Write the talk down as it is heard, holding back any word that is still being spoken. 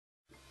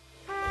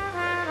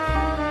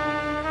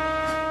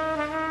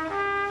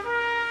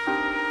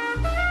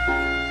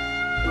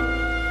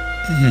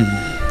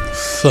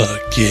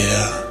Fuck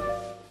yeah.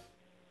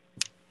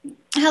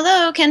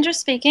 Hello, Kendra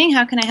speaking.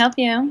 How can I help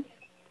you?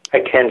 Hi,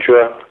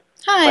 Kendra.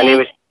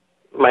 Hi.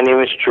 My name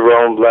is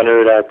Jerome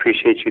Leonard. I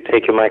appreciate you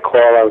taking my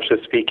call. I was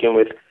just speaking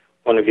with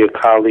one of your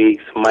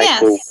colleagues,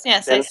 Michael.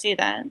 Yes, I see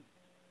that.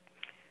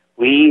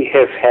 We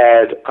have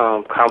had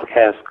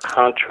Comcast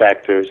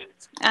contractors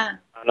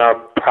on our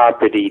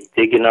property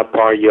digging up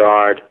our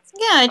yard.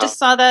 Yeah, I just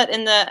saw that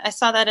in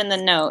the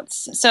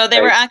notes. So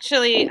they were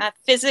actually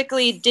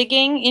physically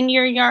digging in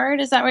your yard.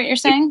 Is that what you're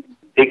saying?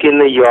 Dig in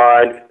the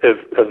yard. A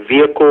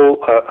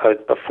vehicle,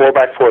 a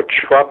 4x4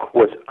 truck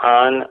was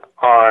on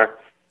our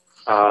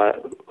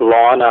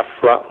lawn, our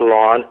front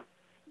lawn,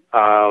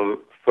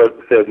 for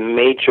the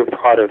major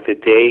part of the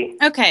day.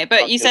 Okay,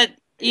 but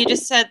you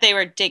just said they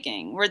were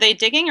digging. Were they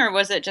digging, or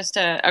was it just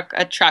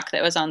a truck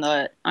that was on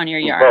your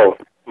yard?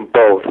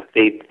 Both.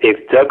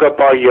 They've dug up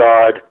our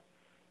yard.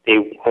 They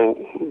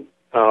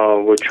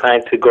were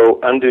trying to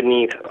go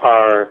underneath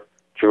our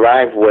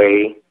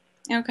driveway.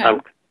 Okay.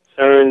 I'm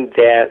concerned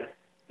that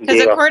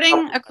because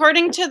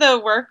according to the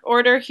work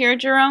order here,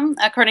 Jerome,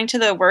 according to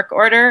the work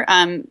order,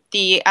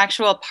 the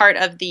actual part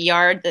of the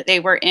yard that they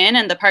were in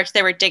and the parts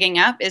they were digging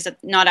up is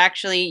not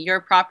actually your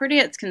property.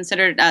 It's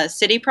considered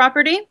city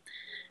property.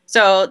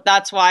 So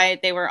that's why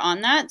they were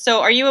on that.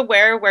 So are you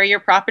aware where your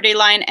property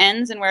line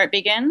ends and where it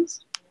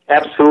begins?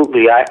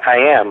 Absolutely, I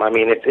am. I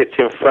mean, it's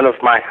in front of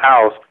my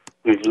house.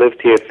 We've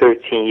lived here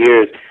 13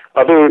 years.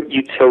 Other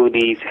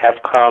utilities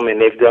have come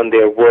and they've done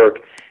their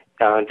work.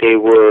 They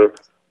were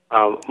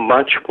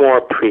much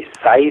more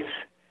precise,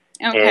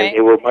 and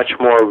they were much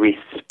more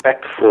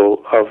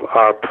respectful of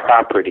our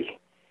property.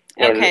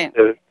 And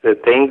the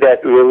thing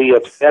that really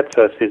upsets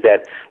us is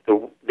that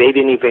they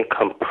didn't even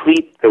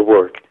complete the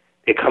work.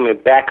 They're coming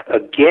back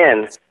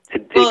again to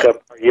dig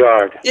up our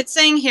yard. It's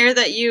saying here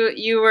that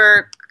you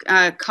were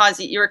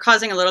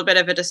causing a little bit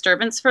of a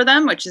disturbance for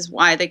them, which is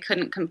why they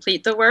couldn't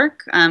complete the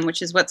work,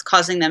 which is what's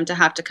causing them to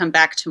have to come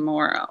back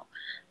tomorrow.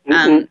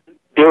 There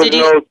was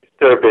no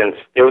disturbance.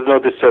 There was no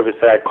disturbance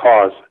that I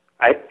caused.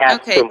 I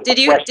asked them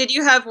questions. Did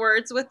you have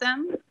words with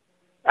them?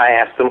 I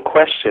asked them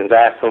questions.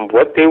 I asked them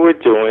what they were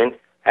doing.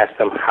 Asked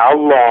them how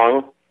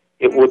long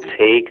it would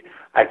take.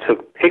 I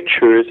took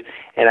pictures,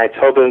 and I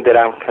told them that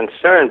I'm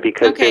concerned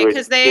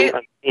because they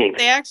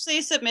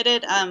actually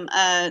submitted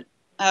a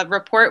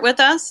report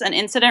with us, an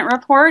incident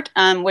report,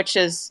 which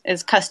is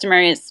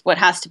customary. It's what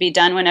has to be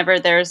done whenever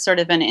there's sort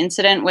of an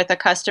incident with a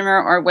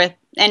customer or with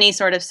any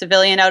sort of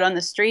civilian out on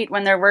the street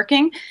when they're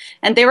working.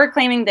 And they were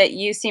claiming that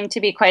you seemed to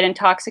be quite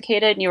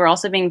intoxicated, and you were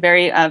also being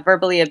very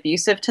verbally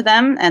abusive to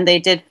them, and they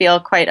did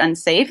feel quite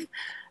unsafe.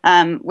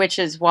 Which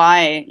is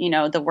why,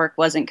 the work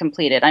wasn't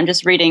completed. I'm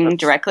just reading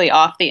directly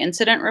off the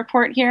incident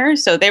report here.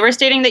 So they were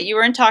stating that you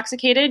were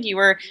intoxicated, you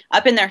were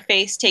up in their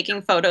face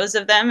taking photos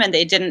of them, and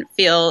they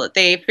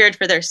feared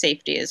for their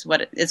safety is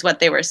what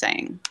they were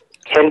saying.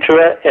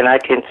 Kendra, and I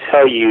can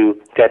tell you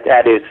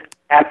that is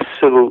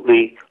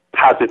absolutely,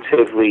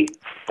 positively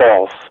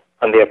false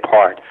on their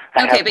part.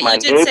 Okay, but you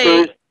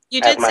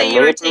did say you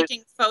were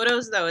taking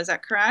photos, though. Is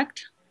that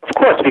correct? Of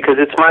course, because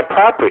it's my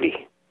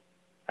property.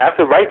 I have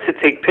the right to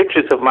take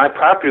pictures of my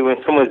property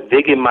when someone's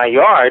digging my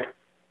yard.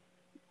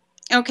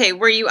 Okay,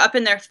 were you up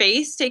in their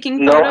face taking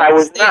photos? No, I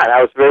was not.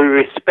 I was very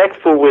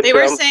respectful with them. They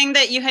were saying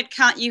that you had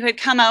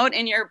come out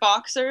in your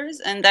boxers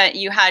and that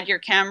you had your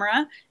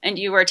camera and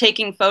you were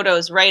taking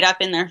photos right up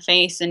in their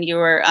face and you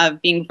were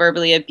being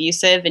verbally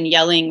abusive and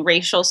yelling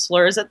racial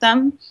slurs at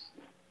them.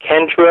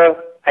 Kendra,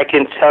 I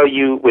can tell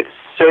you with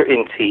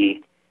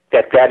certainty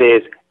that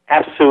is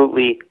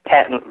absolutely,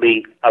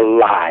 patently a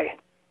lie.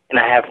 And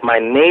I have my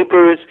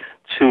neighbors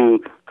to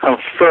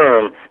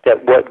confirm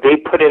that what they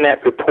put in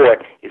that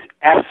report is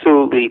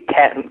absolutely,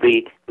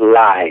 patently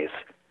lies.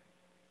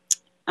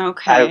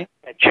 Okay.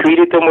 I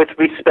treated them with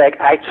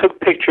respect. I took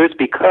pictures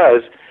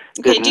because...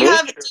 Okay, do you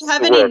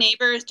have any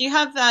neighbors? Do you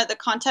have the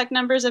contact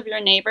numbers of your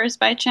neighbors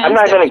by chance? I'm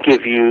not going to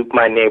give you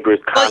my neighbor's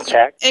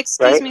contact.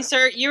 Excuse me,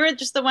 sir. You were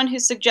just the one who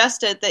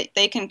suggested that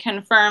they can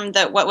confirm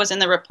that what was in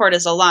the report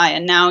is a lie,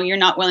 and now you're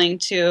not willing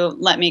to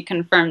let me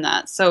confirm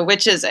that. So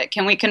which is it?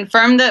 Can we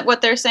confirm that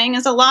what they're saying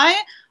is a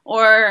lie,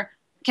 or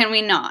can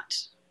we not?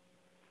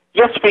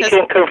 Yes, we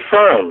can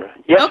confirm.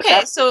 Yes,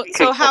 okay, so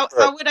how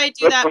would I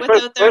do that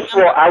without their number? First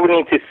of all, I would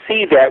need to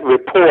see that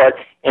report,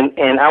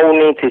 and I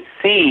will need to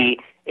see...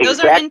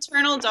 Those are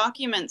internal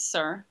documents,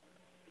 sir.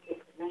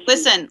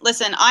 Listen,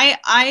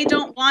 I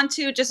don't want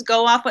to just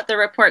go off what the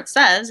report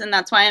says, and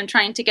that's why I'm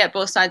trying to get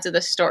both sides of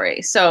the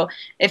story. So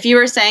if you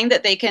were saying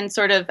that they can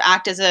sort of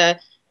act as to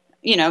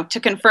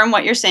confirm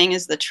what you're saying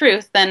is the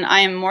truth, then I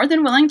am more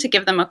than willing to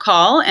give them a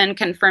call and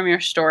confirm your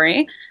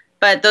story.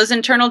 But those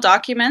internal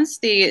documents,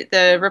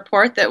 the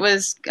report that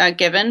was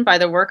given by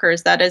the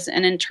workers, that is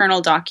an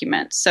internal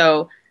document.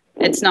 So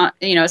it's not,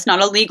 it's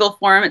not a legal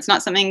form. It's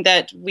not something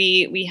that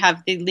we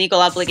have the legal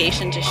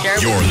obligation to share.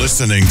 You're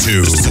listening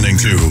to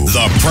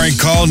the Prank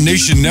Call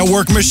Nation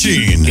Network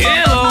machine.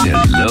 Hello.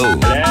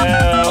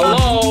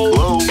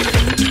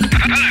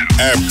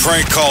 At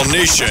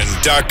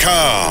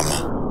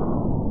prankcallnation.com.